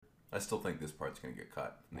I still think this part's going to get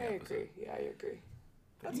cut in the episode. Agree. Yeah, I agree.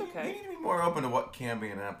 But That's okay. You need to be more open to what can be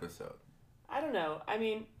an episode. I don't know. I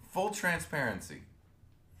mean... Full transparency.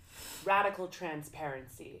 Radical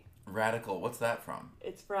transparency. Radical. What's that from?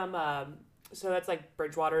 It's from... so that's like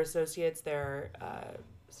Bridgewater Associates, their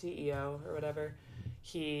CEO or whatever.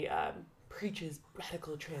 He preaches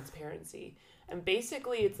radical transparency. And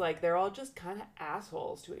basically it's like they're all just kind of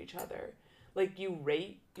assholes to each other. Like you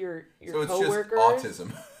rate your coworkers. So it's just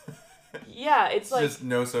autism. Yeah, it's like just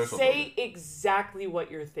no social say exactly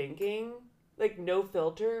what you're thinking, like no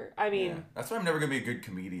filter. I mean, that's why I'm never gonna be a good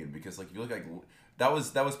comedian because like you look like that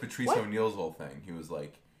was Patrice O'Neal's whole thing. He was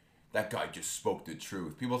like, that guy just spoke the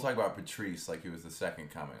truth. People talk about Patrice like he was the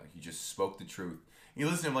second coming. Like he just spoke the truth. You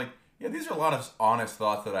listen to him like, yeah, these are a lot of honest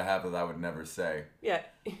thoughts that I have that I would never say. Yeah.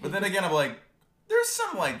 But then again, I'm like, there's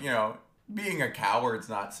some like being a coward's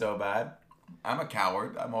not so bad. I'm a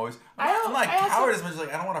coward. I'm not a coward as much as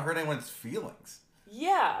like I don't want to hurt anyone's feelings.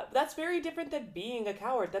 Yeah, that's very different than being a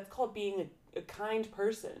coward. That's called being a kind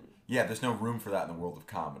person. Yeah, there's no room for that in the world of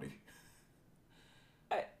comedy.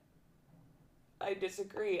 I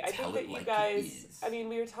disagree. I think that you guys... I mean,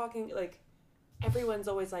 we were talking, like, everyone's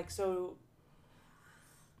always, like, so...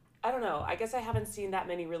 I don't know. I guess I haven't seen that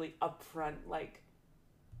many really upfront, like,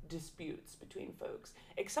 disputes between folks.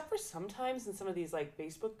 Except for sometimes in some of these, like,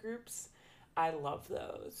 Facebook groups... I love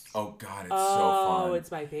those. Oh God, it's so fun. Oh,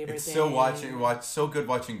 it's my favorite thing. It's so good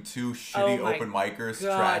watching two shitty open micers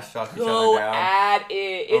trash talk each other Go down. at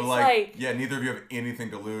it. It's like yeah, neither of you have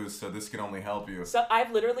anything to lose, so this can only help you. So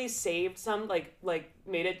I've literally saved some like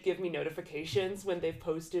made it give me notifications when they've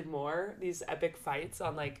posted more these epic fights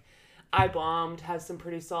on like I Bombed has some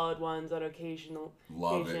pretty solid ones on occasion.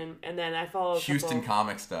 Love it. And then I follow Houston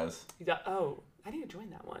Comics does. I need to join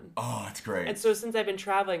that one. Oh, it's great. And so since I've been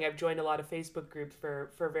traveling, I've joined a lot of Facebook groups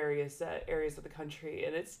for various areas of the country,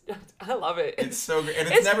 and I love it. It's so good, and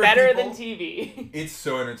it's never better people. than TV. It's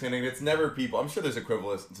so entertaining. It's never people. I'm sure there's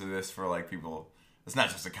equivalents to this for like people. It's not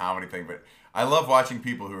just a comedy thing, but I love watching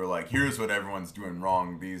people who are like, "Here's what everyone's doing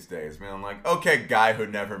wrong these days." Man, I'm like, okay, guy who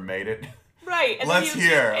never made it. Right. And Let's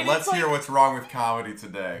hear what's wrong with comedy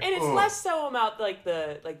today. And it's less so about like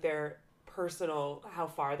their personal how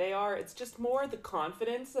far they are. It's just more the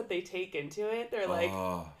confidence that they take into it. They're like,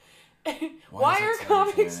 why are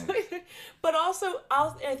comics like... But also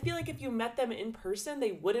I feel like if you met them in person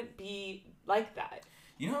they wouldn't be like that.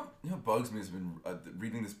 You know what bugs me has been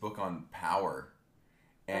reading this book on power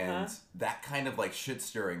and that kind of like shit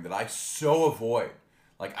stirring that I so avoid.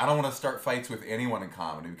 Like I don't want to start fights with anyone in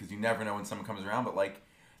comedy because you never know when someone comes around, but like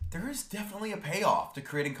there is definitely a payoff to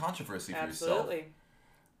creating controversy for yourself. Absolutely.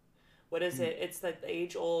 What is it? It's the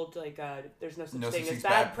age-old, like, there's no such thing as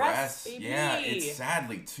bad press, baby. Yeah, it's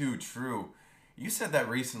sadly too true. You said that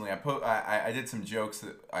recently. I did some jokes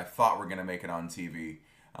that I thought were going to make it on TV.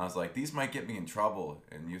 I was like, these might get me in trouble.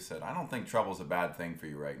 And you said, I don't think trouble's a bad thing for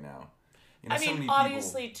you right now. You know, I mean,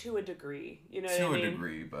 obviously to a degree. You know what I mean? To a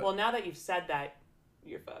degree, but... Well, now that you've said that,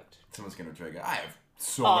 you're fucked. Someone's going to trigger. I have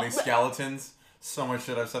so many skeletons. So much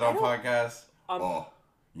shit I've said on podcasts.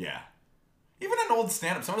 Yeah. Even an old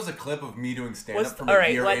stand-up. Someone has a clip of me doing stand-up from a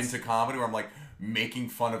year into comedy where I'm, like, making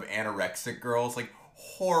fun of anorexic girls. Like,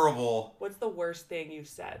 horrible. What's the worst thing you've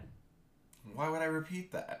said? Why would I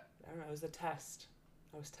repeat that? I don't know. It was a test.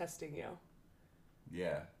 I was testing you.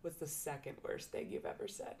 Yeah. What's the second worst thing you've ever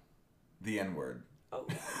said? The N-word. Oh.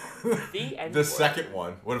 The N-word. The second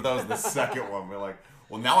one. What if that was the second one? We're like,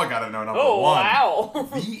 well, now I gotta know number one. Oh, wow.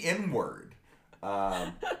 The N-word.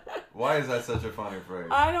 Why is that such a funny phrase?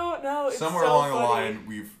 I don't know. It's Somewhere so along funny. the line,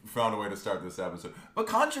 we've found a way to start this episode. But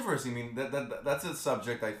controversy, I mean, that's a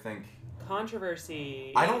subject I think.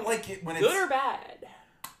 Controversy. I don't like it when it's... Good or bad?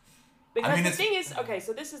 Because the thing is... Okay,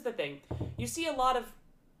 so this is the thing. You see a lot of...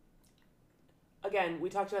 Again, we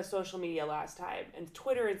talked about social media last time, and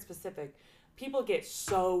Twitter in specific. People get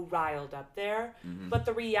so riled up there. Mm-hmm. But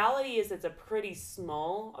the reality is it's a pretty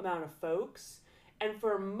small amount of folks. And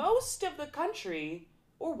for most of the country,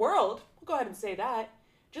 or world, we'll go ahead and say that,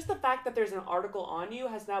 just the fact that there's an article on you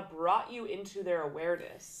has now brought you into their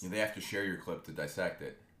awareness. Yeah, they have to share your clip to dissect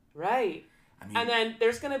it. Right. I mean, and then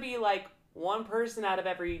there's going to be like one person out of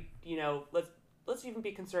every, let's even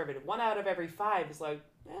be conservative. 1 out of every 5 is like,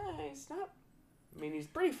 he's not, he's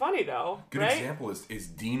pretty funny though. Good example is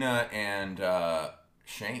Dina and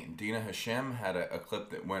Shane. Dina Hashem had a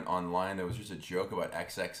clip that went online that was just a joke about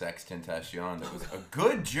XXX Tentacion. That was a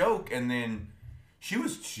good joke, and then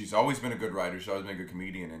she's always been a good writer. She's always been a good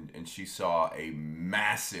comedian, and she saw a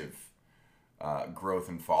massive growth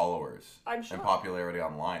in followers and popularity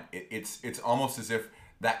online. It's almost as if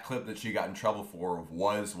that clip that she got in trouble for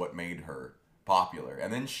was what made her popular.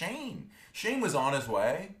 And then Shane was on his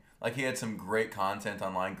way. Like, he had some great content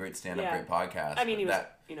online, great stand-up, great podcast. I mean, he was,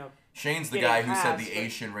 Shane's the guy who said the but...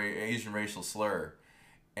 Asian racial slur.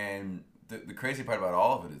 And the crazy part about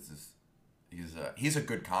all of it is he's a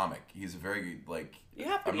good comic. He's a very, like... You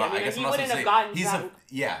have to be. I guess he I'm not wouldn't supposed have to gotten say... to that...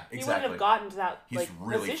 Yeah, exactly. He wouldn't have gotten to that, he's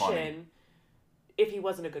really position funny. if he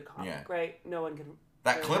wasn't a good comic, right? No one can...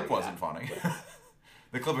 That clip wasn't funny.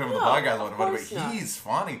 The clip of him with the podcast wasn't funny, but he's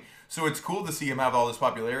funny. So it's cool to see him have all this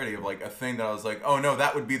popularity of, like, a thing that I was like, oh, no,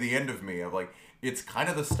 that would be the end of me. Of, like, it's kind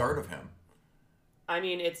of the start of him. I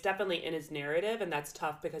mean, it's definitely in his narrative, and that's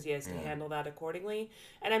tough because he has to handle that accordingly.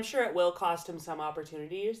 And I'm sure it will cost him some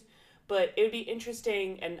opportunities, but it would be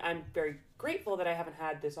interesting, and I'm very grateful that I haven't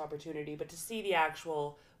had this opportunity, but to see the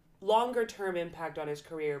actual longer-term impact on his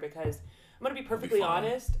career, because I'm going to be perfectly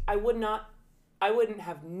honest, I wouldn't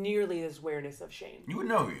have nearly this awareness of Shane. You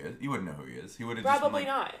wouldn't know who he is. You wouldn't know who he is. He would have probably just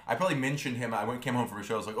been like, not. I probably mentioned him. Came home from a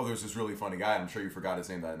show. I was like, oh, there's this really funny guy. I'm sure you forgot his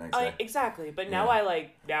name that next day. Exactly. But now I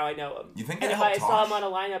know him. You think and that if helped I saw him Tosh?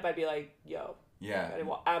 on a lineup, I'd be like, yo. Yeah.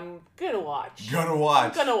 I'm gonna watch.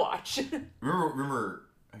 Remember,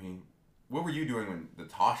 I mean, what were you doing when the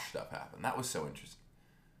Tosh stuff happened? That was so interesting.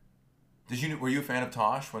 Were you a fan of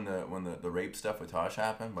Tosh when the rape stuff with Tosh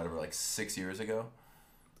happened? Whatever, like 6 years ago?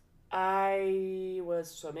 I was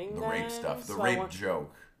swimming The then, rape stuff. The so rape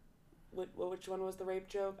joke. Which one was the rape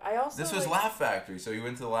joke? This was Laugh Factory. So he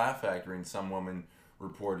went to the Laugh Factory and some woman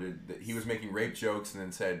reported that he was making rape jokes and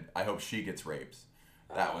then said, I hope she gets raped.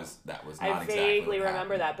 That was not exactly I vaguely what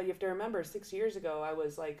remember happened. that, but you have to remember 6 years ago I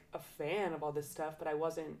was like a fan of all this stuff, but I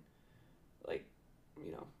wasn't like,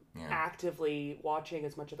 actively watching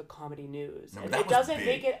as much of the comedy news. No, and it doesn't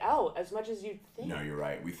make it out as much as you'd think. No, you're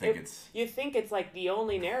right. We think you think it's like the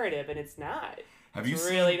only narrative, and it's not. It's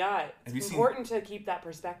really not. It's important to keep that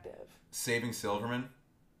perspective. Saving Silverman?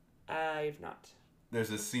 I've not. There's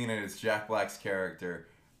a scene in it's Jack Black's character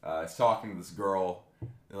is talking to this girl.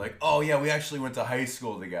 They're like, oh yeah, we actually went to high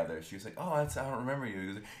school together. She's like, oh, I don't remember you. He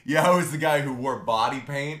goes, yeah, I was the guy who wore a body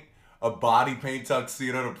paint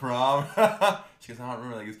tuxedo to prom. She goes, I don't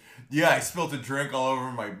remember that. He goes, yeah, I spilled a drink all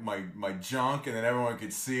over my junk, and then everyone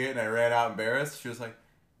could see it, and I ran out embarrassed. She was like,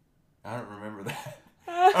 I don't remember that.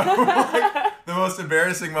 Like, the most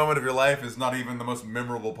embarrassing moment of your life is not even the most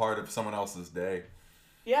memorable part of someone else's day.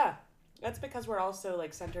 Yeah, that's because we're also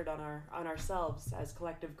like centered on ourselves as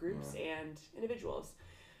collective groups and individuals,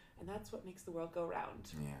 and that's what makes the world go round.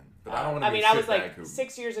 Yeah, but I don't want to. I was like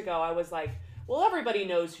 6 years ago. I was like, well, everybody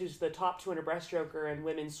knows who's the top 200 breaststroker in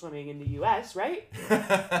women's swimming in the U.S., right?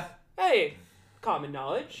 Hey. Common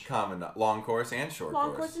knowledge. Long course and short course.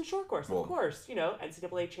 Long course and short course, of course.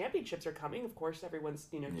 NCAA championships are coming. Of course, everyone's,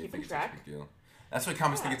 keeping track. It's such a big deal. That's why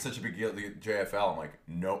comics think it's such a big deal. The JFL, I'm like,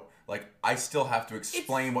 nope. Like, I still have to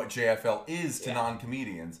explain what JFL is to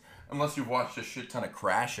non-comedians, unless you've watched a shit ton of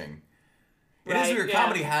Crashing. It is weird.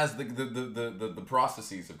 Comedy has the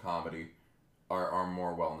processes of comedy are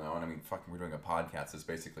more well known. I mean, fucking, we're doing a podcast. It's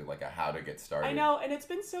basically like a how to get started. I know, and it's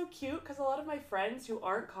been so cute because a lot of my friends who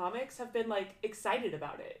aren't comics have been like excited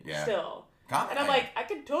about it still. And I'm like, I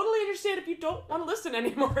can totally understand if you don't want to listen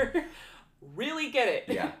anymore. Really get it.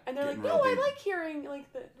 Yeah. And they're like, no, I like hearing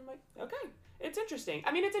like that. I'm like, okay, it's interesting.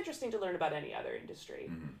 I mean, it's interesting to learn about any other industry.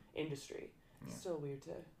 Yeah. It's still weird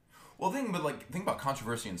to. Well, think about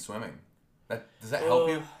controversy in swimming. Does that help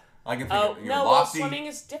you? I can think swimming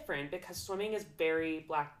is different because swimming is very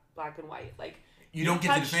black and white. Like you don't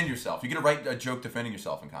get to defend yourself. You get to write a joke defending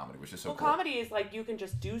yourself in comedy, which is so cool. Comedy is like you can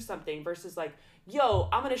just do something versus like, yo,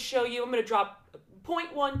 I'm gonna show you. I'm gonna drop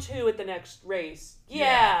 0.12 at the next race.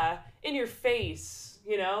 Yeah, in your face.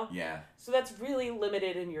 Yeah. So that's really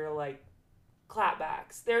limited in your like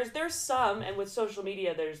clapbacks. There's some, and with social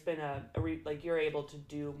media, there's been like you're able to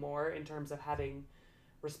do more in terms of having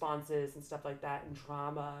responses and stuff like that and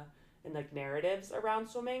drama and like narratives around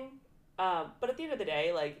swimming, but at the end of the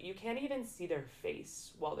day, like you can't even see their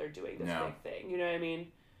face while they're doing this big thing. You know what I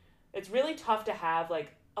mean? It's really tough to have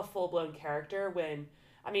like a full-blown character when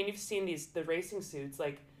you've seen the racing suits,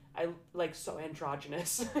 like I like so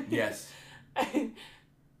androgynous. Yes.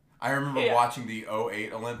 I remember watching the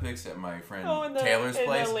 2008 Olympics at my friend Taylor's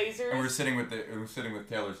place, and we were sitting with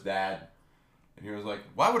Taylor's dad. And he was like,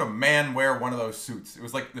 why would a man wear one of those suits? It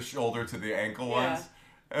was like the shoulder to the ankle ones.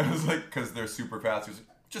 And it was like, because they're super fast. It was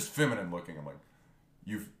just feminine looking. I'm like,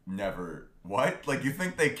 you've never... What? Like, you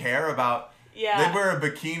think they care about... Yeah. They'd wear a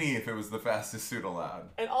bikini if it was the fastest suit allowed.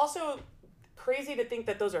 And also, crazy to think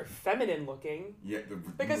that those are feminine looking. Yeah.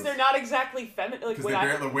 Because they're not exactly feminine. Like,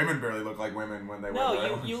 because the women barely look like women when they wear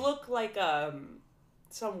No, you look like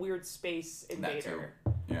some weird space invader.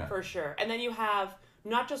 That too. Yeah. For sure. And then you have...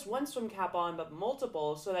 not just one swim cap on, but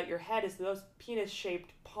multiple, so that your head is the most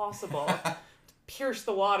penis-shaped possible. To pierce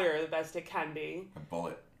the water the best it can be. A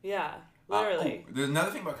bullet. Yeah, literally. There's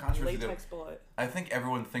another thing about controversy. Latex bullet. I think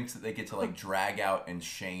everyone thinks that they get to like drag out and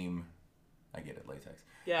shame. I get it, latex.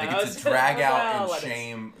 Yeah, they get to drag out and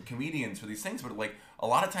shame comedians for these things, but like a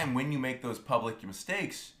lot of time when you make those public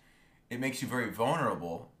mistakes, it makes you very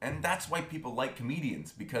vulnerable, and that's why people like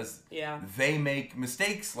comedians, because they make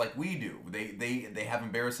mistakes like we do. They have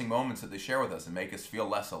embarrassing moments that they share with us and make us feel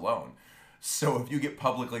less alone. So if you get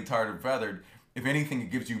publicly tarred and feathered, if anything,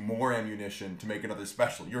 it gives you more ammunition to make another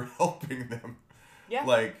special. You're helping them. Yeah.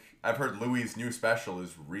 Like, I've heard Louis' new special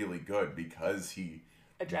is really good because he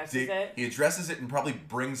addresses it. He addresses it and probably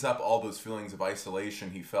brings up all those feelings of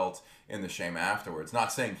isolation he felt in the shame afterwards.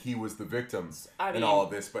 Not saying he was the victim in all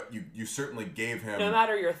of this, but you certainly gave him, no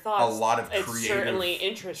matter your thoughts, a lot of creative it's certainly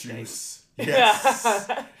interesting. Juice. Yes.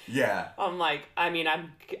 Yeah. I'm like,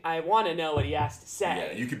 I want to know what he has to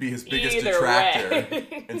say. Yeah, you could be his biggest detractor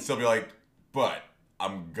and still be like, but I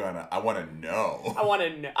want to know. I want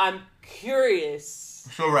to know. I'm curious.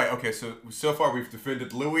 So right, okay, so far we've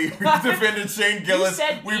defended Louis, we've defended Shane Gillis. You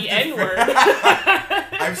said the N-word.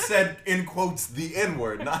 I've said, in quotes, the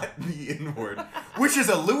N-word, not the N-word. Which is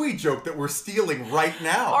a Louis joke that we're stealing right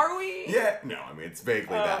now. Are we? Yeah, no, I mean, it's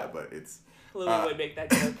vaguely that, but it's... Louis would make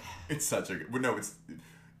that joke. It's such a good... No, it's...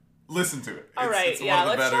 Listen to it. All right, it's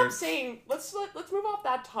let's stop saying... Let's move off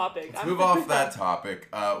that topic. Let's move off that topic.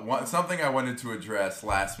 Something I wanted to address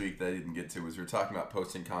last week that I didn't get to was we were talking about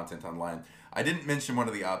posting content online. I didn't mention one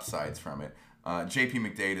of the upsides from it. JP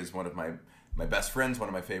McDade is one of my best friends, one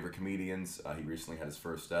of my favorite comedians. He recently had his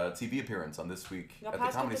first TV appearance on This Week at the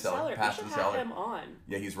Comedy Cellar. Pass the Cellar. Him on.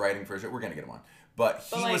 Yeah, he's writing for a show. We're going to get him on. But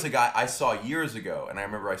he was a guy I saw years ago, and I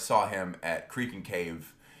remember I saw him at Creek and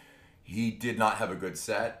Cave. He did not have a good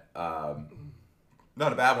set. Not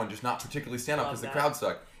a bad one, just not particularly stand-up because the crowd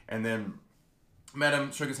sucked. And then met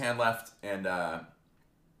him, shook his hand, left, and I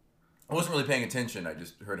wasn't really paying attention. I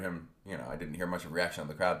just heard him, I didn't hear much of a reaction on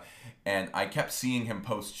the crowd. And I kept seeing him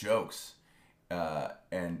post jokes.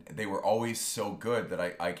 And they were always so good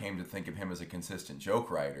that I came to think of him as a consistent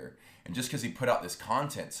joke writer. And just because he put out this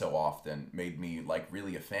content so often made me like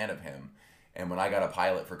really a fan of him. And when I got a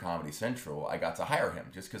pilot for Comedy Central, I got to hire him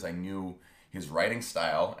just because I knew his writing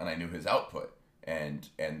style and I knew his output. And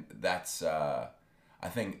that's I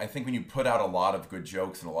think when you put out a lot of good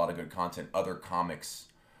jokes and a lot of good content, other comics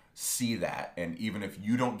see that. And even if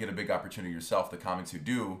you don't get a big opportunity yourself, the comics who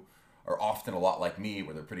do are often a lot like me,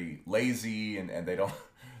 where they're pretty lazy and they don't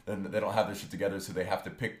have their shit together, so they have to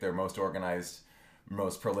pick their most organized,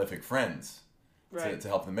 most prolific friends to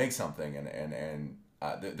help them make something. And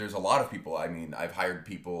there's a lot of people. I mean, I've hired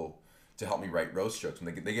people to help me write roast jokes.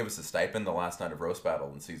 When they gave us a stipend the last night of Roast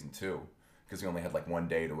Battle in season 2, because we only had like one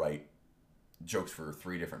day to write jokes for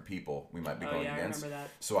 3 different people we might be going against. I remember that.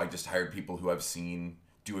 So I just hired people who I've seen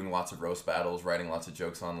doing lots of roast battles, writing lots of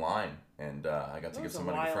jokes online, and I got to give some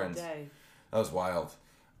money to friends. Day. That was wild.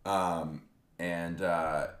 I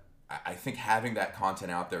think having that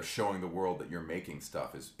content out there, showing the world that you're making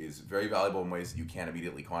stuff is very valuable in ways that you can't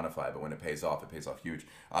immediately quantify, but when it pays off huge.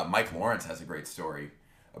 Mike Lawrence has a great story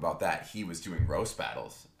about that. He was doing roast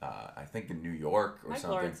battles, I think in New York or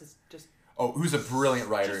something. Mike Lawrence is just... Oh, who's a brilliant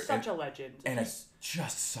writer. Just such a legend. And he's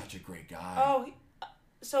just such a great guy. Oh,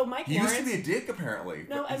 so Mike Lawrence... He used to be a dick, apparently.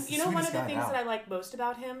 No, and one of the things that I like most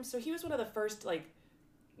about him, so he was one of the first,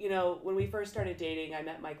 when we first started dating, I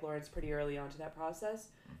met Mike Lawrence pretty early on to that process,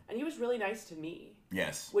 and he was really nice to me.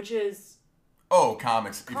 Yes. Which is... Oh,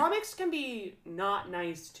 comics. Comics can be not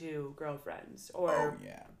nice to girlfriends, or,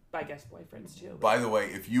 I guess, boyfriends, too. By the way,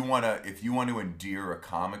 if you want to endear a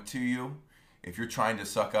comic to you, if you're trying to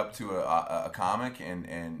suck up to a comic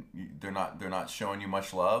and they're not showing you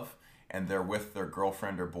much love, and they're with their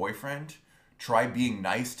girlfriend or boyfriend, try being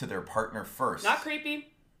nice to their partner first. Not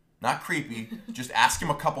creepy. Not creepy. Just ask them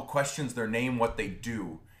a couple questions, their name, what they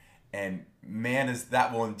do. And man,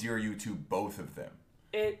 that will endear you to both of them.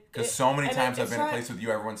 Because so many times I've been in a place with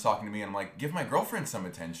you, everyone's talking to me, and I'm like, give my girlfriend some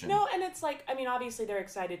attention. No, and it's like, I mean, obviously they're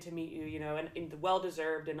excited to meet you, and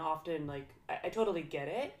well-deserved, and often, like, I totally get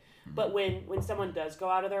it. Mm-hmm. But when someone does go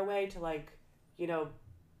out of their way to,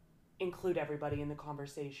 include everybody in the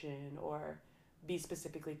conversation or be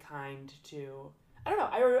specifically kind to... I don't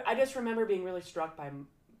know. I just remember being really struck by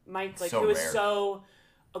Mike. Like, he was so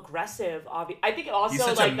aggressive. I think also, he's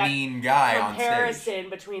such like, a mean guy on stage. Comparison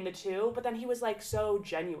between the two, but then he was, like, so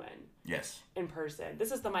genuine. Yes. In person.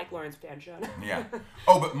 This is the Mike Lawrence fan show. Yeah.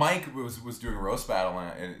 Oh, but Mike was doing a roast battle,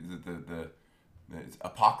 and the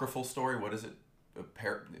apocryphal story, what is it?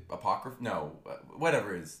 apocrypha? No,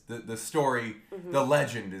 whatever it is. The story, the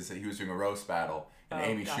legend is that he was doing a roast battle, and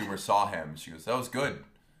Amy Schumer saw him. She goes, "That was good.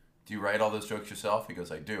 Do you write all those jokes yourself?" He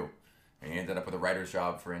goes, "I do." And he ended up with a writer's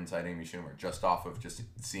job for Inside Amy Schumer, just off of just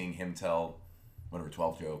seeing him tell,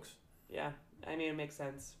 12 jokes. Yeah, I mean, it makes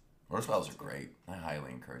sense. Roast battles are great. I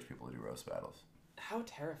highly encourage people to do roast battles. How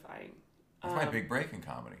terrifying. That's my big break in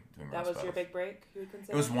comedy, doing roast battles. That was your big break, you would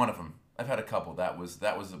consider? It was one of them. I've had a couple. That was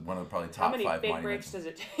one of the probably top 5 How many big money breaks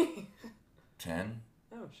making. does it take? 10.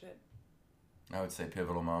 Oh, shit. I would say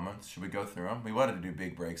pivotal moments. Should we go through them? We wanted to do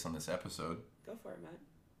big breaks on this episode. Go for it, Matt.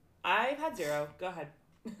 I've had 0. Go ahead.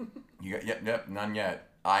 You got yep, none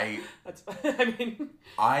yet. That's fine. I mean,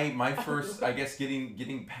 my first, I guess,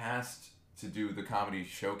 getting past to do the comedy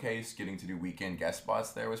showcase, getting to do weekend guest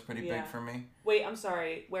spots there was pretty big for me. Wait, I'm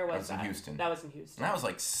sorry. Where was that? In Houston. That was in Houston. And that was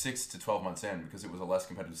like 6 to 12 months in because it was a less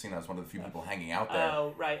competitive scene. I was one of the few people hanging out there.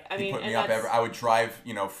 Oh, right. I mean, he put me up I would drive,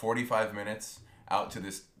 45 minutes out to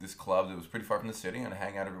this club that was pretty far from the city, and I'd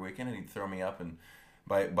hang out every weekend, and he'd throw me up. And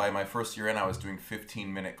by my first year in, I was doing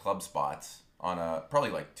 15-minute club spots on probably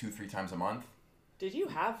like 2-3 times a month. Did you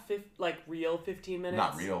have real 15 minutes?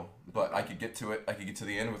 Not real, but I could get to it. I could get to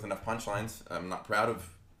the end with enough punchlines. I'm not proud of.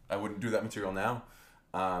 I wouldn't do that material now.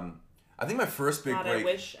 I think my first big break.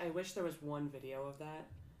 I wish there was one video of that,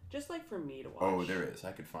 just like for me to watch. Oh, there is.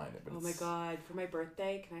 I could find it. But my god! For my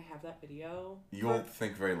birthday, can I have that video? You'll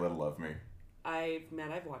think very little of me. I've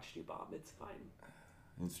watched you bomb. It's fine.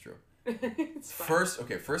 It's true. It's fine.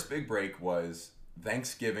 First big break was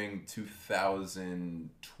Thanksgiving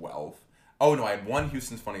 2012. Oh no, I had one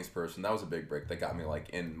Houston's Funniest Person. That was a big break that got me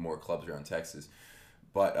in more clubs around Texas.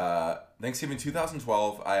 But Thanksgiving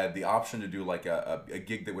 2012, I had the option to do a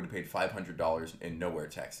gig that would have paid $500 in nowhere,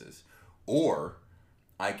 Texas, or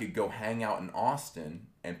I could go hang out in Austin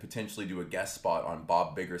and potentially do a guest spot on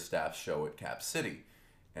Bob Biggerstaff's show at Cap City.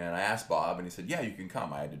 And I asked Bob, and he said, "Yeah, you can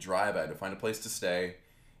come." I had to drive. I had to find a place to stay,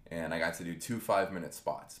 and I got to do 2 5-minute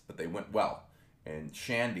spots, but they went well. And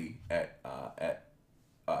Shandy at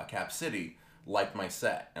Cap City liked my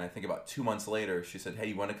set, and I think about 2 months later, she said, "Hey,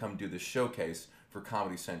 you want to come do this showcase for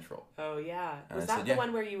Comedy Central?" Oh yeah, and was that the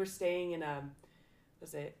one where you were staying in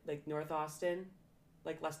was it North Austin,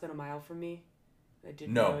 less than a mile from me? I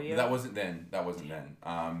didn't know you. No, that wasn't then.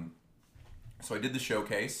 So I did the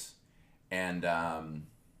showcase, and I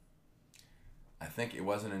think it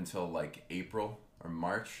wasn't until April or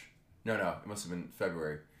March. No, it must have been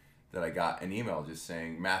February that I got an email just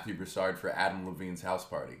saying Matthew Broussard for Adam Levine's house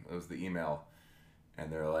party. That was the email. And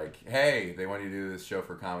they're like, "Hey, they want you to do this show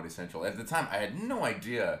for Comedy Central." At the time, I had no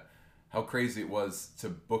idea how crazy it was to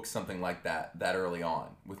book something like that early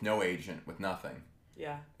on, with no agent, with nothing.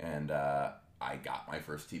 Yeah. And I got my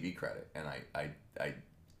first TV credit, and I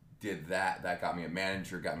did that. That got me a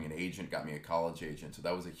manager, got me an agent, got me a college agent. So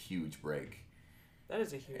that was a huge break. That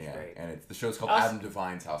is a huge break. And the show's called Adam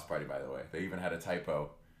Devine's House Party, by the way. They even had a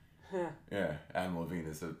typo. Huh. Yeah, Adam Levine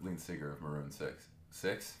is the lead singer of Maroon 6.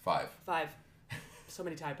 6? 5. 5. So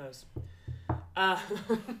many typos.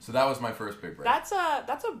 So that was my first big break. That's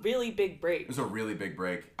a really big break. It was a really big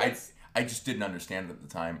break. I just didn't understand it at the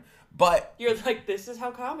time. But you're like, this is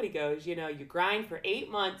how comedy goes. You grind for 8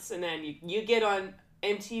 months, and then you get on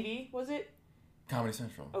MTV, was it? Comedy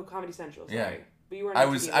Central. Oh, Comedy Central, sorry. Yeah. But you were on I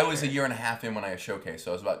MTV was a year and a half in when I showcased,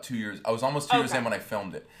 so I was about 2 years. I was almost 2 years in when I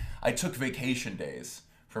filmed it. I took vacation days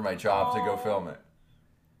for my job to go film it.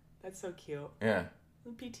 That's so cute. Yeah.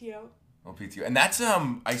 PTO. Well, PTO. And that's,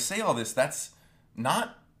 I say all this, that's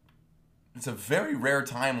not, it's a very rare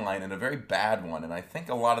timeline and a very bad one. And I think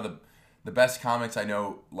a lot of the best comics I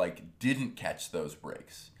know, didn't catch those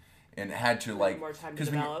breaks. And had to, more time to because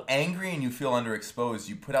when you're angry and you feel underexposed,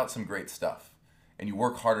 you put out some great stuff. And you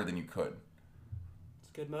work harder than you could. It's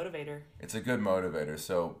a good motivator. It's a good motivator,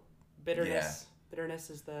 so... Bitterness. Yeah. Bitterness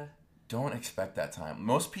is the... Don't expect that time.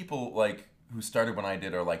 Most people, who started when I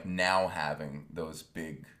did are, now having those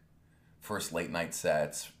big first late night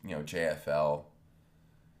sets, JFL.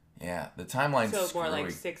 Yeah, the timeline's So screwy.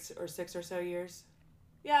 more 6 or so years?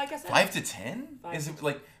 Yeah, I guess... 5 to 10? Is it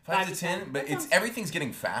 5 to 10? But everything's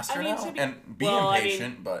getting faster now. And be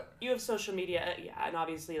impatient, but... You have social media, yeah, and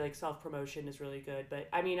obviously, self-promotion is really good. But,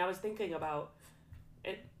 I was thinking about...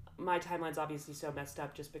 My timeline's obviously so messed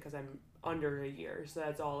up just because I'm under a year. So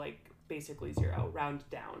that's all, basically 0, round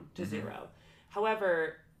down to 0.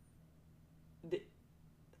 However,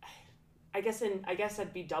 I guess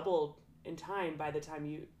I'd be doubled in time by the time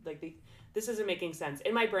you... this isn't making sense.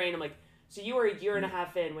 In my brain, I'm like... So you were a year and a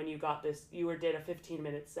half in when you got this. You did a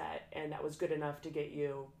 15-minute set, and that was good enough to get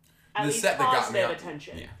you at least positive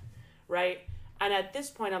attention, right? And at this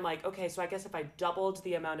point, I'm like, okay, so I guess if I doubled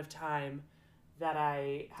the amount of time that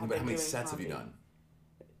I have But been how many doing sets comedy. have you done?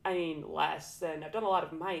 I mean, less than I've done a lot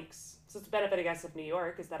of mics. So it's the benefit, I guess, of New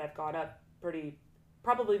York is that I've gone up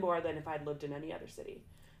probably more than if I'd lived in any other city.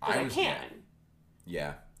 Because I can.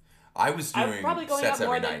 Yeah. I was I'm doing probably going sets up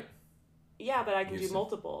more every than- night. Yeah, but I can do Houston.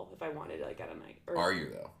 multiple if I wanted, like at a night. Or, Are you,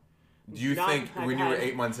 though? Do you Not- think I've when you were had-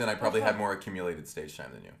 8 months in, I probably had more accumulated stage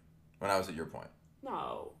time than you? When I was at your point?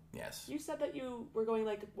 No. Yes. You said that you were going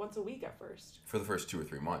like once a week at first. For the first 2 or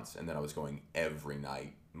 3 months. And then I was going every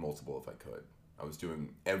night, multiple if I could. I was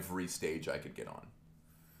doing every stage I could get on.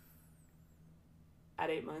 At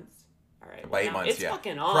 8 months. All right. By 8 now, months, it's yeah.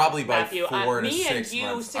 fucking on. Probably by Matthew. 4 to me 6 and you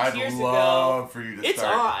months. 6 I'd years love ago. for you to It's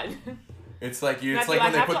start. on. It's like you. It's Matthew, like when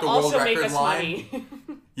I they have put to the world also make record us line. money.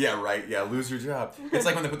 Yeah, right. Yeah, lose your job. It's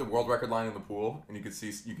like when they put the world record line in the pool, and you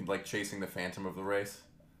can like chasing the phantom of the race.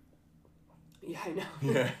 Yeah, I know.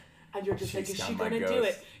 Yeah. And you're just like, Chase is she down my gonna do ghost.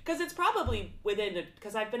 it? Because it's probably within.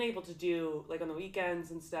 Because I've been able to do like on the weekends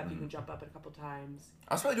and stuff. You can jump up it a couple times.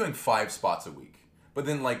 I was probably doing 5 spots a week, but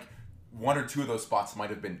then like 1 or 2 of those spots might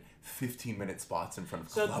have been 15-minute spots in front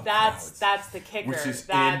of So club that's crowds, the kicker. which is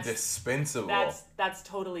that's indispensable. that's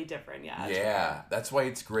totally different. Yeah. That's yeah, right. that's why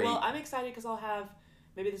it's great. Well, I'm excited because I'll have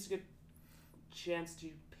maybe this is a good chance to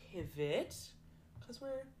pivot because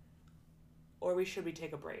should we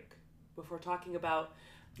take a break before talking about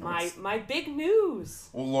my big news?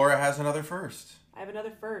 Well, Laura has another first. I have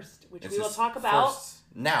another first, which It's we will just talk about firsts.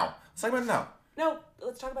 Now. Let's talk about it now. No,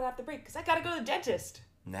 let's talk about it after the break because I gotta go to the dentist.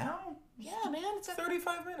 Now? Yeah, man, it's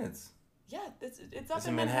 35 minutes. Yeah, it's up It's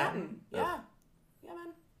in in Manhattan. Manhattan? Yeah,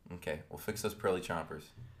 man. Okay, we'll fix those pearly chompers.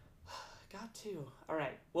 Got to. All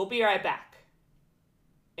right, we'll be right back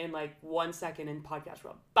in like 1 second in podcast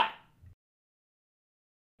world. Bye.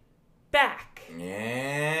 Back.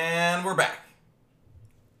 And we're back.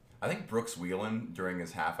 I think Brooks Wheelan, during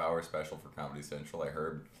his half-hour special for Comedy Central, I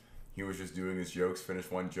heard he was just doing his jokes,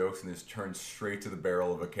 finished one jokes, and just turned straight to the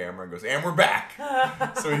barrel of a camera and goes, "And we're back."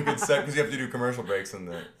 So he could set, because you have to do commercial breaks in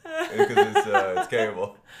the, because it's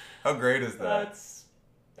cable. How great is that?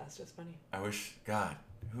 That's just funny. I wish, God,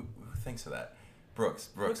 who thinks of that? Brooks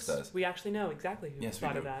does. We actually know exactly who Yes, we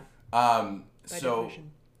thought do. of that. By So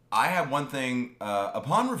definition. I have one thing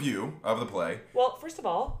upon review of the play. Well, first of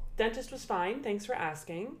all, dentist was fine. Thanks for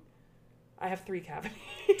asking. I have 3 cavities.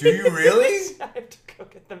 Do you really? I have to go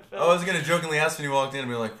get them filled. I was gonna jokingly ask when you walked in and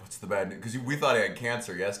be like, "What's the bad news?" Because we thought he had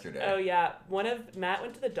cancer yesterday. Oh yeah, Matt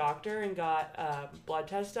went to the doctor and got a blood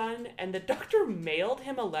test done, and the doctor mailed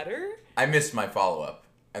him a letter. I missed my follow up,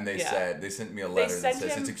 and they Yeah. said they sent me a letter that sent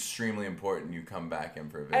says him- it's extremely important you come back in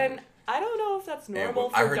for a visit. And I don't know if that's normal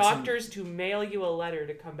I for heard doctors to mail you a letter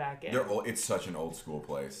to come back in. They're old, it's such an old school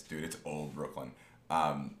place, dude. It's old Brooklyn.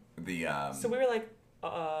 So we were like,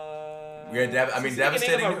 We had is this the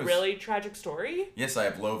devastating beginning of a news. really tragic story? Yes, I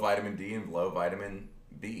have low vitamin D and low vitamin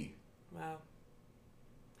B. Wow.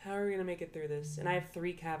 How are we gonna make it through this? And I have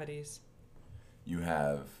 3 cavities. You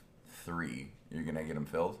have 3. You're gonna get them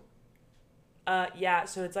filled. Yeah.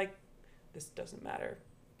 So it's like, this doesn't matter.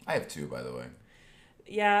 I have 2, by the way.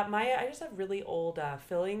 Yeah, I just have really old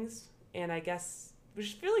fillings, and I guess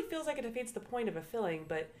which really feels like it defeats the point of a filling.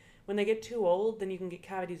 But when they get too old, then you can get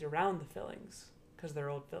cavities around the fillings because they're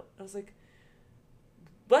old. I was like,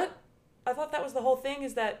 but I thought that was the whole thing.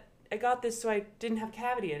 Is that I got this so I didn't have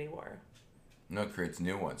cavity anymore. No, it creates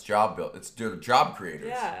new ones. It's job creators.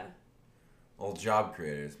 Yeah. Old job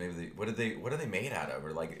creators. Maybe what are they made out of?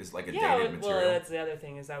 Or like is like a Yeah. dated Well, material? that's the other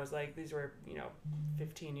thing is I was like, these were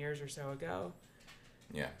 15 years or so ago.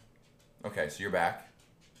 Yeah. Okay, so you're back.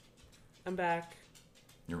 I'm back.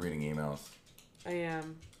 You're reading emails. I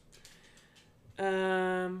am.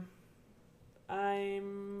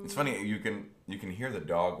 It's funny you can hear the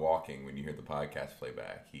dog walking when you hear the podcast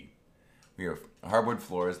playback. We have hardwood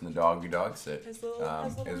floors and the dog sit. His little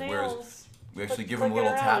as nails. we actually give Clicking him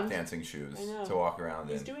little tap around. dancing shoes I know. to walk around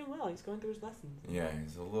He's in. doing well. He's going through his lessons. Yeah,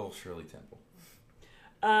 he's a little Shirley Temple.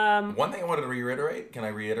 One thing I wanted to reiterate. Can I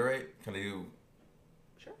reiterate? Can I do?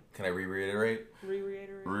 Sure. Can I reiterate?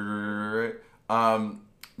 Reiterate.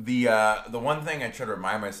 The one thing I try to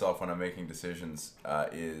remind myself when I'm making decisions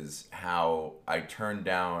is how I turned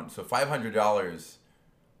down. So $500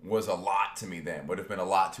 was a lot to me then. Would have been a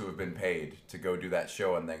lot to have been paid to go do that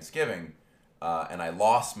show on Thanksgiving, and I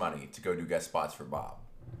lost money to go do guest spots for Bob.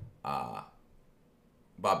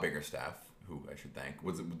 Bob Biggerstaff, who I should thank,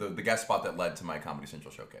 was the guest spot that led to my Comedy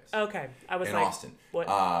Central showcase. Okay, I was in like, Austin. What?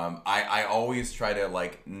 I always try to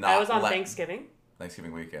not. I was on Thanksgiving.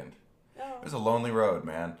 Thanksgiving weekend. Oh. It was a lonely road,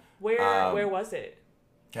 man. Where was it?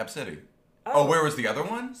 Cap City. Oh. Where was the other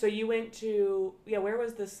one? So you went to where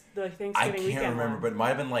was the Thanksgiving I weekend? can't remember, one? but it might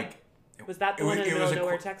have been Was that the one in the middle of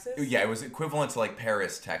nowhere, Texas? Yeah, it was equivalent to like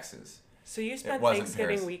Paris, Texas. So you spent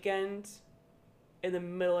Thanksgiving weekend in the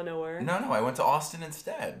middle of nowhere? No, I went to Austin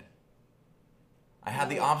instead. I had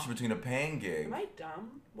the option between a paying gig. Am I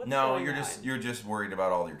dumb? What's no, going on? you're just worried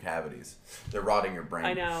about all your cavities. They're rotting your brain.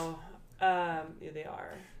 I know. Yeah, they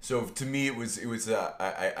are. So to me, it was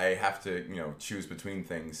I have to choose between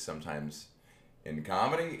things sometimes in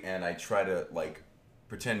comedy, and I try to like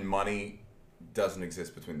pretend money doesn't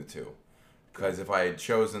exist between the two. Because if I had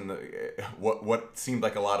chosen what seemed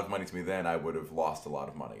like a lot of money to me then, I would have lost a lot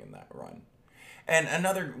of money in that run. And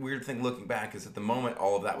another weird thing looking back is at the moment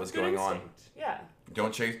all of that was going on. Yeah.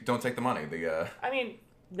 Don't take the money. I mean,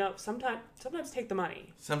 no. Sometimes take the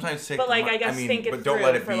money. Sometimes take. But like, the I guess think it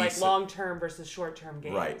through for like long term versus short term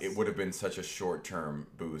gains. Right. It would have been such a short term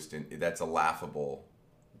boost, and that's a laughable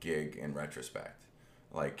gig in retrospect.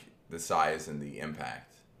 Like the size and the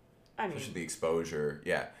impact. Especially the exposure.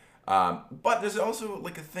 Yeah. But there's also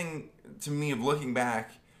like a thing to me of looking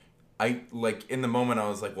back. I like in the moment I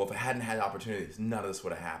was like, well, if I hadn't had opportunities, none of this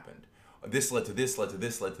would have happened. This led to this, led to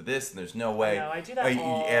this, led to this, and there's no way. I do that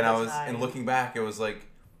all the time. And looking back, it was like,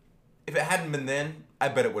 if it hadn't been then, I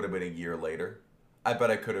bet it would have been a year later. I bet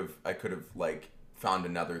I could have like found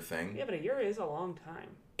another thing. Yeah, but a year is a long time.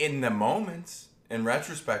 In the moment, in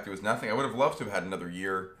retrospect, it was nothing. I would have loved to have had another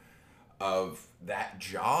year of that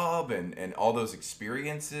job and all those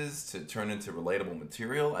experiences to turn into relatable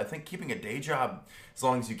material. I think keeping a day job as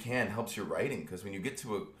long as you can helps your writing, because when you get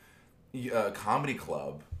to a comedy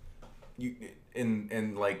club, you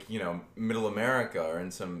in like middle America or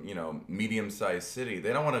in some medium-sized city,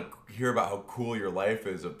 they don't want to hear about how cool your life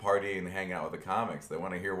is of partying and hanging out with the comics. They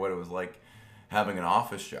want to hear what it was like having an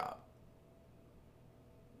office job.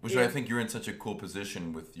 Which I think you're in such a cool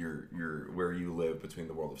position with your where you live between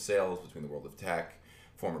the world of sales, between the world of tech,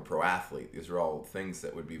 former pro athlete. These are all things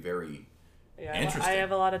that would be very interesting. I have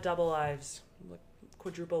a lot of double lives, like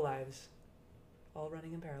quadruple lives, all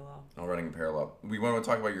running in parallel. We want to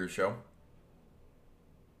talk about your show?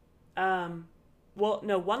 Well,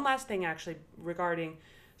 no, one last thing actually regarding,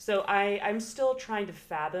 so I'm still trying to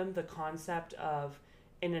fathom the concept of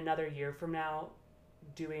in another year from now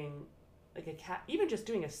doing like even just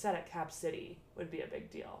doing a set at Cap City would be a big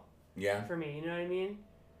deal. Yeah. For me, you know what I mean?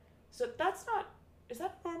 So is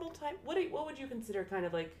that a normal time? What would you consider kind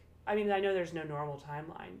of like, I mean, I know there's no normal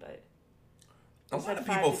timeline, but a lot of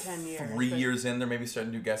people 3 years in, they're maybe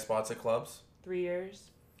starting to do guest spots at clubs. 3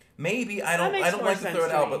 years? Maybe. I don't like to throw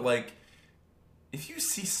it out, but like, if you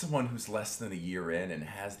see someone who's less than a year in and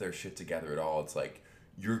has their shit together at all, it's like,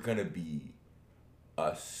 you're going to be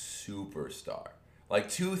a superstar. Like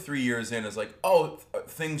 2-3 years in is like,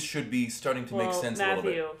 things should be starting to make sense Matthew,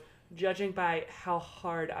 a little bit. Judging by how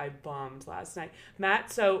hard I bombed last night. Matt,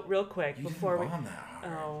 so real quick, you before didn't bomb that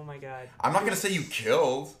hard. Oh my God. I'm not going to say you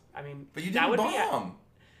killed. I mean, but you didn't bomb.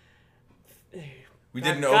 We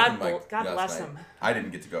did an open mic God bless night. him. I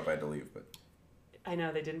didn't get to go up. I had to leave, but I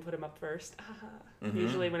know they didn't put him up first.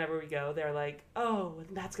 Usually whenever we go, they're like, oh,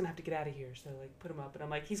 Matt's going to have to get out of here. So like put him up. And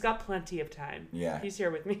I'm like, he's got plenty of time. Yeah. He's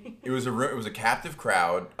here with me. It was a captive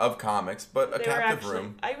crowd of comics, but a captive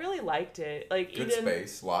room. I really liked it. Like good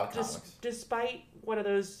space, a lot of comics. Despite it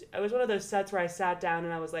was one of those sets where I sat down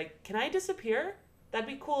and I was like, can I disappear? That'd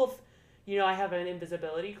be cool if, I have an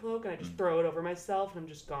invisibility cloak and I just throw it over myself and I'm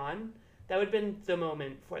just gone. That would have been the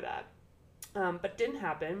moment for that. But didn't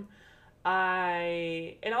happen.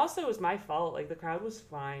 And also it was my fault. Like the crowd was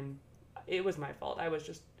fine. It was my fault. You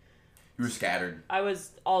were scattered. I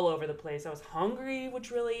was all over the place. I was hungry, which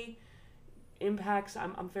really impacts.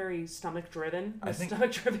 I'm very stomach driven. I'm a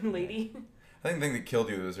stomach driven lady. I think the thing that killed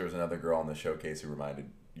you was there was another girl in the showcase who reminded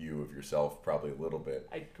you of yourself probably a little bit.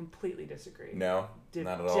 I completely disagree. No,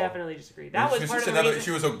 not at all. Definitely disagree. That was part of the reason.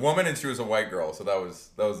 She was a woman and she was a white girl, so that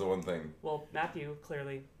was the one thing. Well, Matthew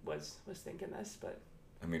clearly was thinking this, but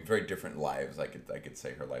I mean, very different lives. I could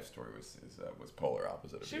say her life story was polar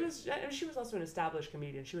opposite of she was also an established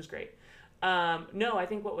comedian. She was great. No, I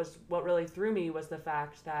think what really threw me was the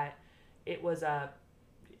fact that it was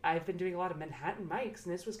I've been doing a lot of Manhattan mics,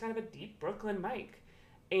 and this was kind of a deep Brooklyn mic,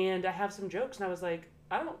 and I have some jokes, and I was like,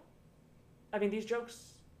 these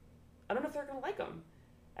jokes, I don't know if they're gonna like them.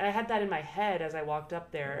 And I had that in my head as I walked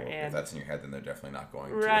up there. Well, and if that's in your head, then they're definitely not going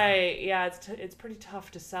to. Right, yeah, it's pretty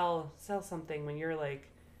tough to sell something when you're like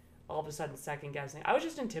all of a sudden second guessing. I was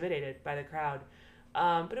just intimidated by the crowd.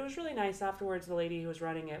 But it was really nice afterwards. The lady who was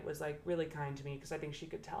running it was like really kind to me because I think she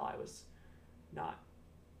could tell I was not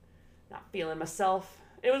feeling myself.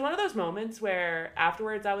 It was one of those moments where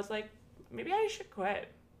afterwards I was like, maybe I should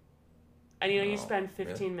quit. And you spend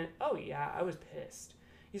 15 minutes. Oh yeah, I was pissed.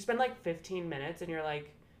 You spend like 15 minutes and you're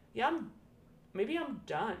like, yeah, maybe I'm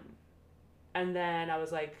done. And then I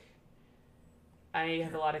was like, I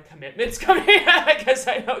have a lot of commitments coming. I guess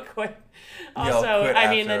I don't quit. Also, quit I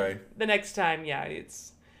mean, after the next time, yeah,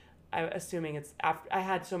 I'm assuming it's after. I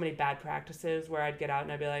had so many bad practices where I'd get out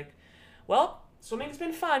and I'd be like, well, swimming's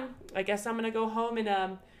been fun. I guess I'm gonna go home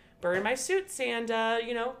and burn my suits and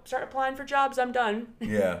start applying for jobs. I'm done.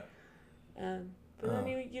 Yeah. But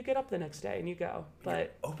then you get up the next day and you go.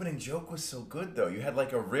 But Your opening joke was so good though. You had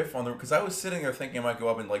like a riff on the, because I was sitting there thinking I might go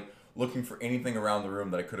up and like looking for anything around the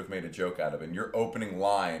room that I could have made a joke out of, and your opening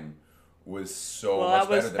line was so much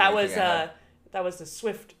better than anything I had. That was a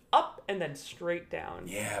swift up and then straight down.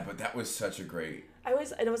 Yeah, but that was such a great. I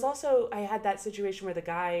had that situation where the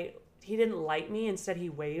guy, he didn't light me, instead he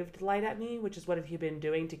waved light at me, which is what he'd been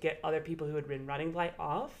doing to get other people who had been running light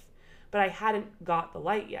off. But I hadn't got the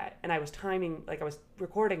light yet, and I was timing, like I was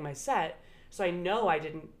recording my set, so I know I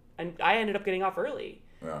didn't, and I ended up getting off early.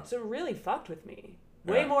 Yeah. So it really fucked with me.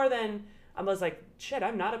 Way more than, I was like, shit,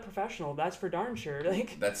 I'm not a professional, that's for darn sure.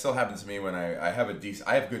 Like, that still happens to me when I have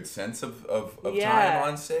I have good sense of time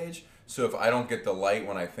on stage. So if I don't get the light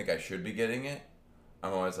when I think I should be getting it,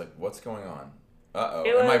 I'm always like, what's going on?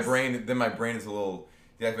 And my brain is a little,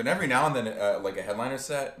 yeah, but every now and then, like a headliner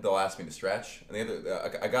set, they'll ask me to stretch. And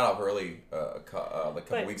I got off early like a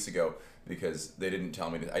couple weeks ago because they didn't tell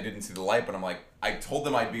me I didn't see the light, but I'm like, I told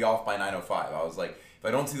them I'd be off by 9:05. I was like, if I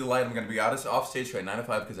don't see the light, I'm going to be off stage by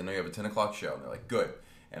 9:05 because I know you have a 10 o'clock show. And they're like, good.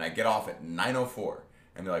 And I get off at 9:04.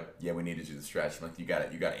 And they're like, yeah, we need to do the stretch. I'm like, you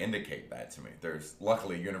got to indicate that to me. There's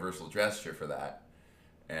luckily a universal gesture for that.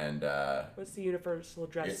 And what's the universal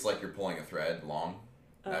gesture? It's like you're pulling a thread long.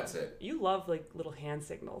 That's it. You love like little hand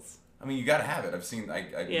signals. I mean, you got to have it. I've seen.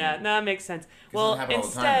 No, it makes sense. Well,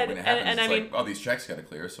 instead, when it happens, and I mean, like, these checks got to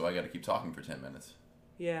clear, so I got to keep talking for 10 minutes.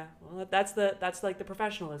 Yeah, well, that's like the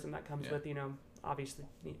professionalism that comes with, obviously,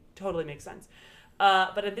 totally makes sense.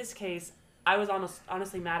 But in this case, I was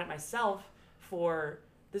honestly mad at myself for,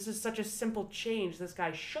 this is such a simple change. This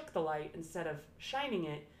guy shook the light instead of shining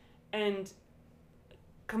it, and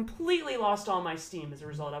completely lost all my steam as a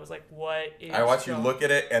result. I was like, what is I watched you look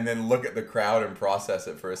at it and then look at the crowd and process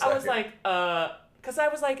it for a second. I was like, because I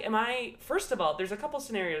was like, first of all, there's a couple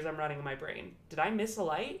scenarios I'm running in my brain. Did I miss a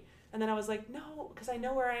light? And then I was like, no, because I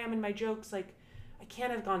know where I am in my jokes. Like, I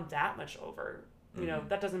can't have gone that much over. You know,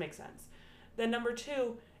 that doesn't make sense. Then number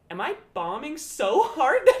two, am I bombing so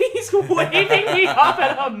hard that he's waving me off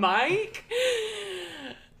at a mic?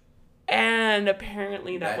 And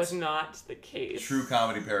apparently that was not the case. True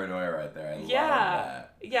comedy paranoia right there. I love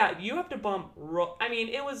that. Yeah, you have to bomb. I mean,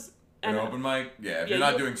 it was... An open mic? Yeah, if you're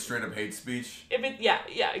not doing straight up hate speech. Yeah,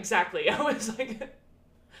 exactly. I was like,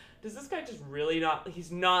 does this guy just really not...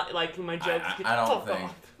 He's not liking my jokes? I don't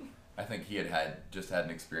think... I think he had just had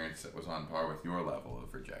an experience that was on par with your level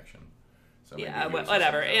of rejection. So yeah,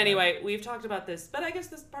 whatever. Anyway, we've talked about this, but I guess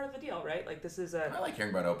this is part of the deal, right? Like, this is I like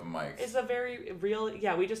hearing about open mics. It's a very real...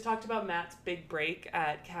 Yeah, we just talked about Matt's big break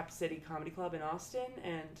at Cap City Comedy Club in Austin,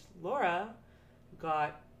 and Laura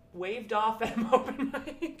got waved off at an open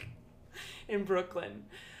mic in Brooklyn.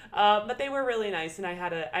 But they were really nice, and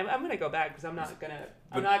I'm going to go back because I'm not going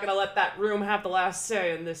to let that room have the last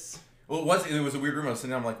say in this... Well, it was a weird room. I was sitting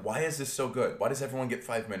there, I'm like, why is this so good? Why does everyone get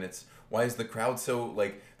 5 minutes? Why is the crowd so,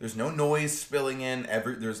 like, there's no noise spilling in.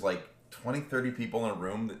 There's, like, 20, 30 people in a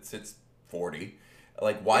room that sits 40.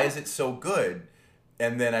 Like, why is it so good?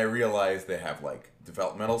 And then I realized they have, like,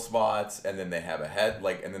 developmental spots, and then they have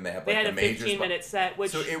and then they have, like, the major They had a 15-minute set,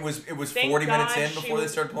 which... So it was 40 minutes in before they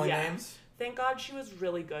started pulling names? Thank God she was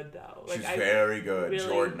really good, though. She's very good. Really,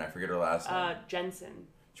 Jordan, I forget her last name. Jensen.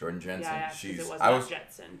 Jordan Jensen. Yeah, it was not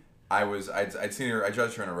Jetson. I'd seen her, I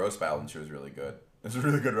judged her in a roast battle, and she was really good. It was a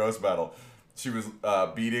really good roast battle. She was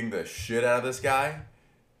beating the shit out of this guy.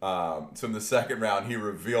 So in the second round, he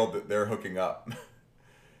revealed that they're hooking up.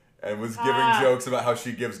 And was giving jokes about how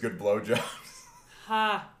she gives good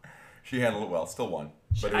blowjobs. She handled it well. Still won.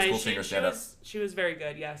 But it was cool seeing her stand up. She was very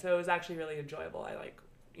good, yeah. So it was actually really enjoyable.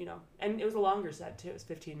 And it was a longer set, too. It was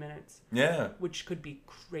 15 minutes. Yeah. Which could be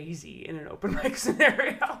crazy in an open mic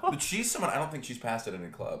scenario. But she's someone, I don't think she's passed it in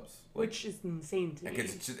any clubs. Like, which is insane to me.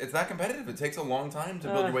 It's that competitive. It takes a long time to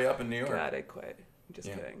build your way up in New York. God, I quit. I'm just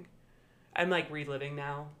kidding. I'm, like, reliving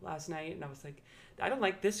now last night, and I was like, I don't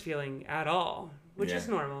like this feeling at all, which is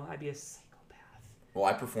normal. I'd be a psychopath. Well,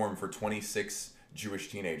 I performed for 26 Jewish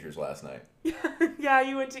teenagers last night. Yeah,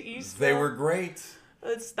 you went to East. They were great.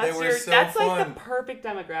 That's fun. Like the perfect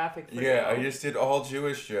demographic for you. I just did all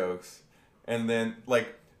Jewish jokes. And then,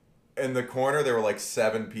 like, in the corner, there were like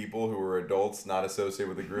 7 people who were adults not associated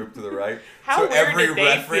with the group to the right. How so weird every did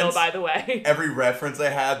they feel, by the way? Every reference I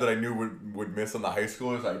had that I knew would miss on the high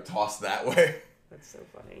schoolers, I tossed that way. That's so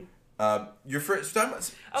funny. Your first time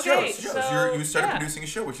Okay, shows. so, You started yeah. producing a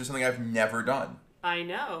show, which is something I've never done. I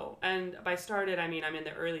know, and by started, I mean I'm in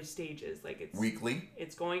the early stages. Like it's Weekly.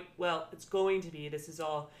 It's going to be. This is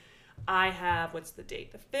all. I have what's the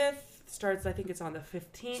date? The 5th starts. I think it's on the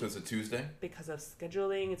 15th. So it's a Tuesday. Because of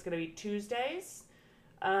scheduling, it's going to be Tuesdays.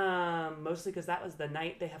 Mostly because that was the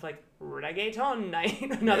night they have like reggaeton night.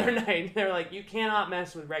 Another night, they're like, you cannot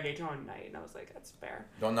mess with reggaeton night, and I was like, that's fair.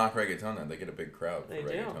 Don't knock reggaeton then. They get a big crowd. They for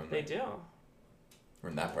do. reggaeton They night. do. We're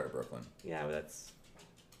in that part of Brooklyn. Yeah, well, that's.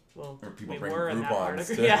 Well, Or people we bring were in that part Groupons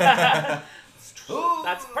of to- yeah.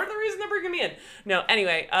 That's part of the reason they're bringing me in. No,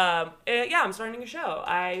 anyway, yeah, I'm starting a show.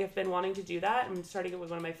 I have been wanting to do that. I'm starting it with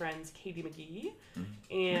one of my friends, Katie McGee,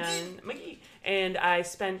 and I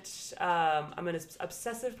spent. I'm an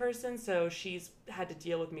obsessive person, so she's had to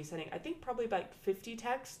deal with me sending. I think probably about 50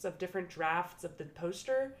 texts of different drafts of the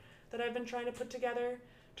poster that I've been trying to put together.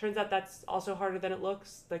 Turns out that's also harder than it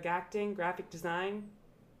looks. Like acting, graphic design,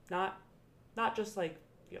 not just like.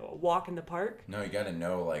 A walk in the park. No, you got to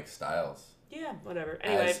know like styles. Yeah, whatever.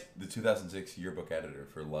 Anyway, As the 2006 yearbook editor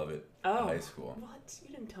for Love It High School. What?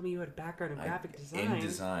 You didn't tell me you had a background in graphic design. In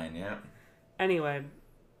design, yeah. Anyway,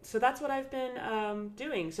 so that's what I've been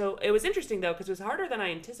doing. So it was interesting though because it was harder than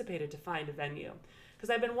I anticipated to find a venue because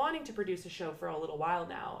I've been wanting to produce a show for a little while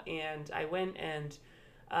now, and I went and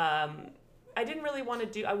I didn't really want to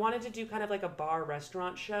do. I wanted to do kind of like a bar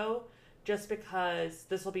restaurant show. Just because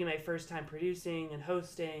this will be my first time producing and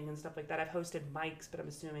hosting and stuff like that. I've hosted mics, but I'm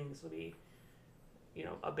assuming this will be,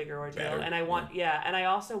 a bigger ordeal. Better. And I and I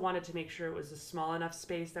also wanted to make sure it was a small enough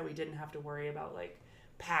space that we didn't have to worry about like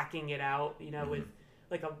packing it out, with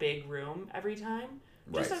like a big room every time.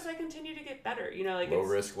 Just Right. as I continue to get better, Low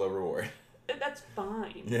risk, low reward. That's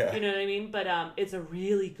fine. Yeah. You know what I mean? But it's a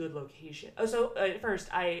really good location. Oh, so at first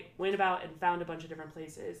I went about and found a bunch of different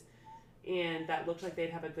places. And that looked like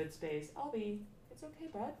they'd have a good space. It's okay,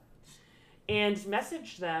 bud. And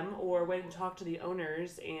messaged them or went and talked to the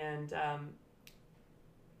owners. And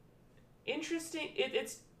interesting.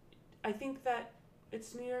 I think that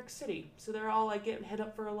it's New York City, so they're all like getting hit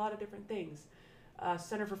up for a lot of different things.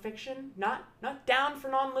 Center for Fiction, not down for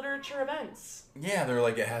non-literature events. Yeah, they're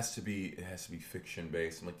like it has to be fiction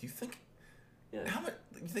based. I'm like, do you think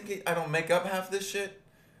I don't make up half this shit?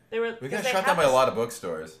 We got shut down by a lot of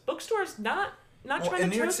bookstores. Bookstores not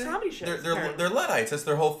trying to toast comedy shows. They're Luddites. That's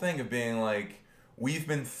their whole thing of being like, we've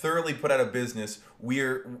been thoroughly put out of business.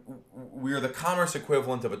 We're the commerce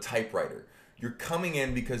equivalent of a typewriter. You're coming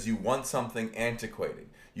in because you want something antiquated.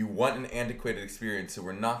 You want an antiquated experience, so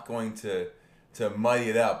we're not going to muddy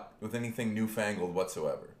it up with anything newfangled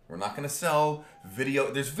whatsoever. We're not going to sell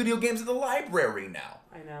video. There's video games at the library now.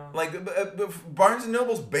 I know. Like, Barnes &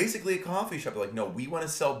 Noble's basically a coffee shop. They're like, no, we want to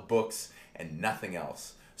sell books and nothing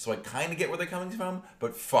else. So I kind of get where they're coming from,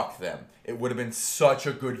 but fuck them. It would have been such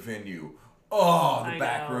a good venue. Oh, the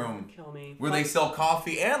back room. Kill me. Where they sell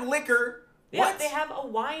coffee and liquor. Yeah, What? they have a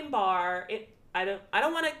wine bar. I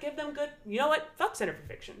don't want to give them good. You know what? Fuck Center for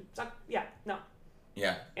Fiction. No.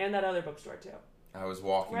 Yeah. And that other bookstore too. I was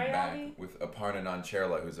walking Right, back Abby? with Aparna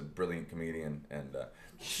Nancherla, who's a brilliant comedian, and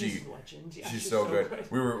She's a legend. Yeah, she's so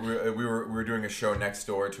good. We were doing a show next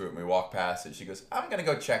door to it, and we walked past it. She goes, "I'm gonna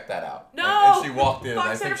go check that out." No, and she walked in, and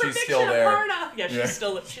I Center think for she's Fiction, still there. Aparna. Yeah, she's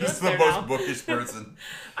still. She lives She's the there most now. bookish person.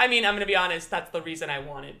 I mean, I'm gonna be honest. That's the reason I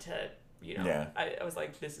wanted to. Yeah. I was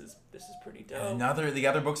like, this is pretty dope. The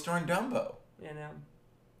other bookstore in Dumbo.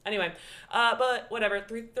 Anyway, but whatever.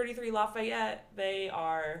 333 Lafayette.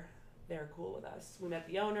 They're cool with us. We met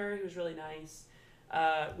the owner. He was really nice.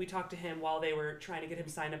 We talked to him while they were trying to get him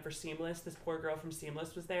signed up for Seamless. This poor girl from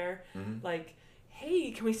Seamless was there. Mm-hmm. Like,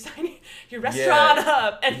 hey, can we sign your restaurant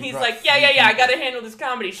up? And he's like, yeah. I got to handle this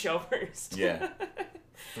comedy show first. Yeah.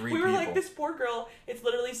 We were like, this poor girl. It's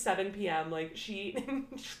literally 7 p.m. Like, she's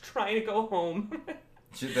trying to go home.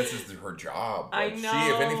 This is her job. I Like, know. She,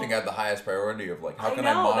 if anything, had the highest priority of like, how can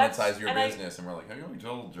I monetize your business? And we're like, how can we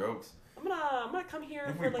tell jokes? I'm gonna come here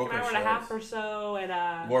If for we like book an our hour and a half shows. or so,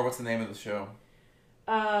 and Laura, what's the name of the show?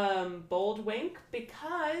 Bold Wink,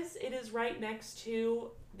 because it is right next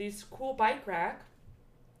to this cool bike rack.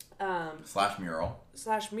 / mural.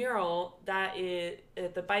 / mural that is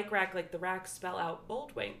the bike rack, like the racks spell out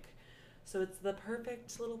Bold Wink, so it's the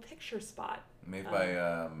perfect little picture spot. Made by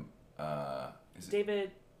is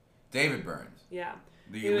it David Burns. Yeah.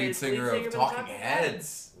 The Who lead is singer of the Talking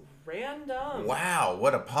Heads. Random. Wow,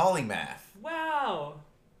 what a polymath. Wow.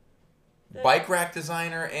 Bike rack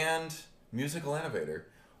designer and musical innovator.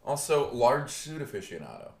 Also, large suit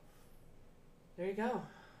aficionado. There you go.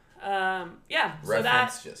 Yeah. So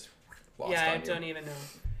Reference just lost yeah, on I you. don't even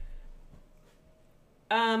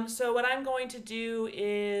know. So what I'm going to do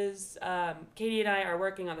is, Katie and I are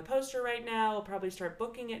working on the poster right now. We'll probably start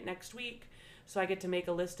booking it next week. So I get to make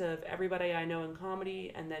a list of everybody I know in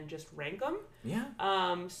comedy and then just rank them. Yeah.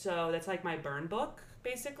 So that's like my burn book,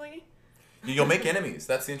 basically. You'll make enemies.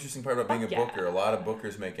 That's the interesting part about being a booker. A lot of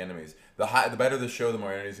bookers make enemies. The better the show, the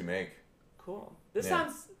more enemies you make. Cool. This Yeah.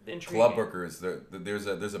 sounds intriguing. Club bookers.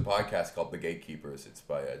 There's a podcast called The Gatekeepers. It's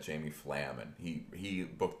by Jamie Flam, and he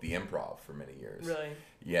booked the Improv for many years. Really?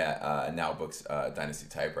 Yeah, and now books Dynasty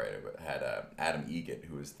Typewriter. But had Adam Egget,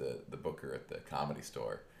 who was the booker at the Comedy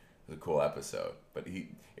Store. It was a cool episode. But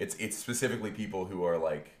it's specifically people who are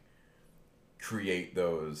like create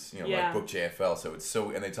those, like Book JFL. So it's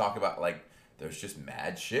and they talk about like there's just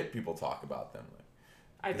mad shit people talk about them.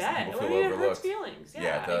 I bet. People feel It hurts overlooked. feelings. Yeah,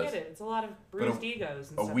 Yeah, it does. I get it. It's a lot of bruised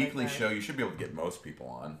egos and A stuff weekly like that. show, you should be able to get most people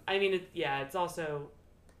on. I mean, it's also...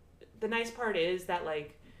 The nice part is that,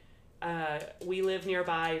 like, we live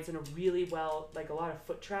nearby. It's in a really a lot of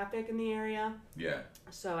foot traffic in the area. Yeah.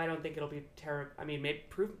 So I don't think it'll be terrible. I mean,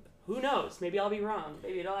 who knows? Maybe I'll be wrong.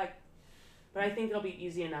 Maybe it'll, But I think it'll be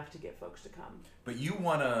easy enough to get folks to come. But you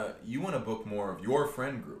wanna book more of your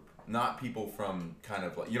friend group, not people from kind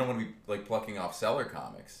of like, you don't want to be like plucking off seller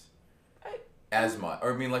comics as much,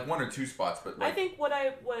 or I mean like one or two spots, but like, I think what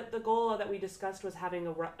the goal that we discussed was having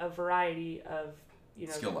a variety of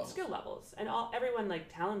skill levels, and everyone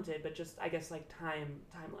like talented, but just I guess like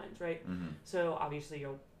timelines, right? Mm-hmm. So obviously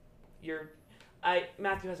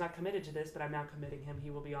Matthew has not committed to this, but I'm now committing him.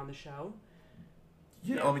 He will be on the show.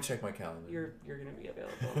 Yeah, let me check my calendar. You're gonna be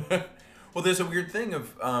available. Well, there's a weird thing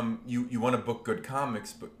of you want to book good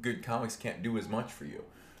comics, but good comics can't do as much for you.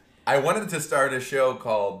 I wanted to start a show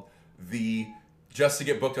called the Just to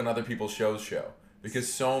Get Booked on Other People's Shows show,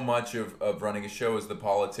 because so much of running a show is the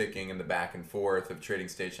politicking and the back and forth of trading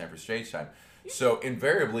stage time for stage time. So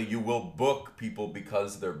invariably you will book people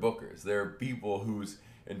because they're bookers. There are people whose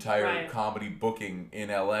entire comedy booking in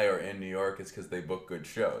LA or in New York is because they book good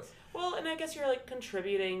shows. Well, and I guess you're like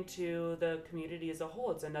contributing to the community as a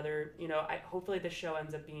whole. It's another, hopefully this show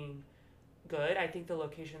ends up being good. I think the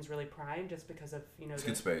location's really prime just because of, it's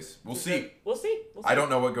good space. We'll see. We'll see. I don't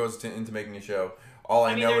know what goes into making a show. All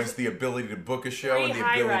I know is the ability to book a show and the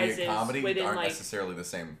ability to comedy aren't necessarily the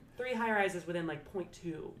same. 3 high rises within like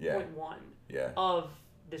 0.2, 0.1 of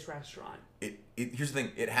this restaurant. Here's the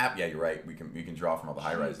thing. Yeah, you're right. We can draw from all the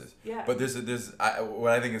high rises. Yeah. But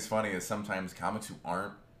what I think is funny is sometimes comics who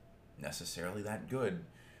aren't necessarily that good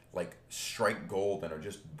like strike gold and are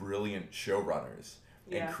just brilliant showrunners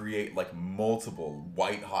and create like multiple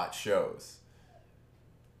white hot shows.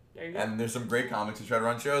 There you go. And there's some great comics who try to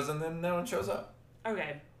run shows and then no one shows up.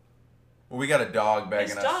 Okay. Well, we got a dog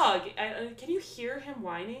begging us. This dog, can you hear him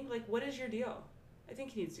whining? Like, what is your deal? I think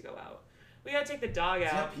he needs to go out. We gotta take the dog out. Does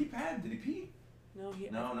he have pee pad? Did he pee?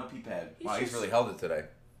 No, no pee pad. He's really held it today.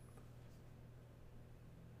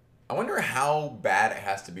 I wonder how bad it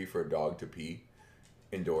has to be for a dog to pee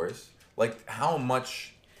indoors. Like, how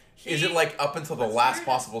much... Is it like up until the last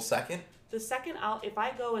possible second? The second if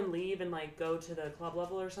I go and leave and like go to the club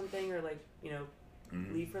level or something, or like,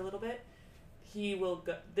 leave for a little bit, he will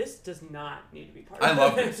go. This does not need to be part of this. I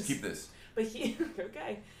love this. Keep this. But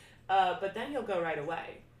okay. But then he'll go right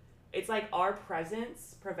away. It's like our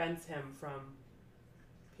presence prevents him from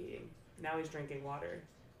peeing. Now he's drinking water.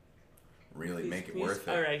 Really make it worth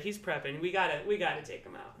it. All right, he's prepping. We gotta take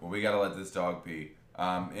him out. Well, we gotta let this dog pee.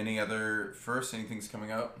 Anything's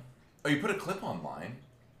coming up? Oh, you put a clip online.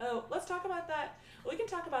 Oh, let's talk about that. We can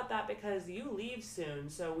talk about that because you leave soon,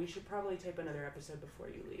 so we should probably tape another episode before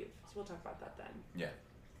you leave. So we'll talk about that then. Yeah.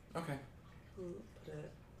 Okay.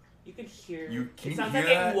 You can hear. It sounds like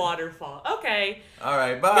a waterfall. Okay. All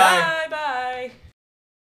right. Bye. Bye.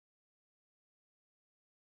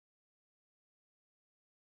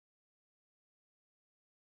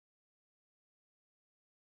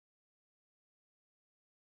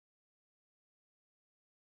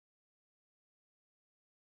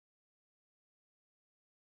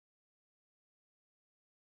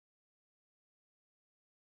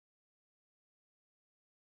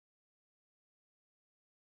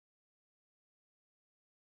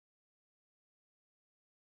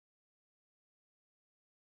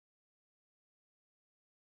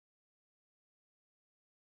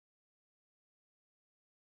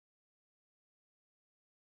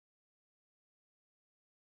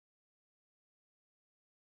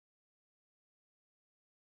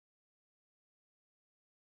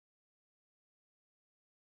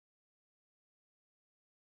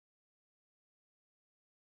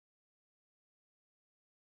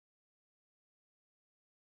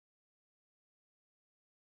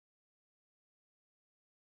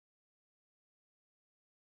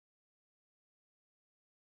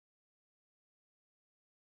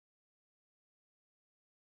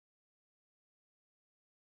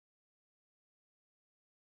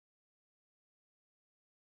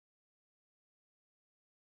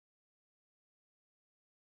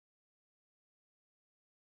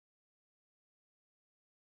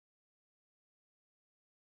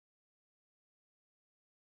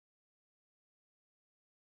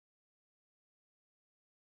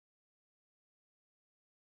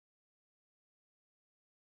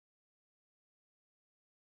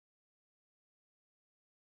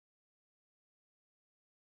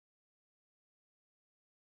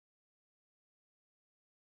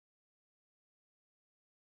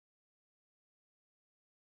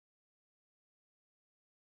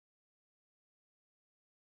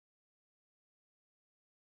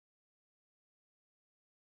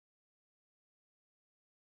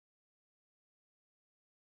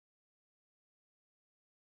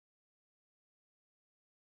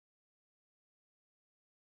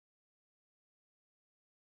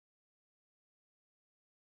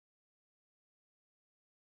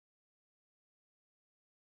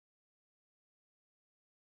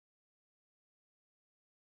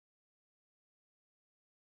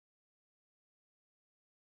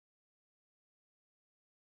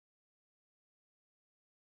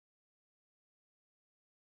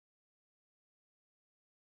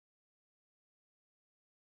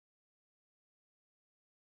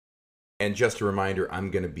 And just a reminder,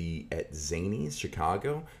 I'm going to be at Zanies,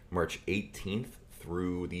 Chicago, March 18th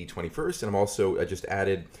through the 21st. And I'm also, I just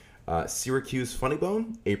added Syracuse Funny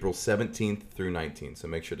Bone, April 17th through 19th. So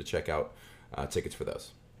make sure to check out tickets for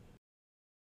those.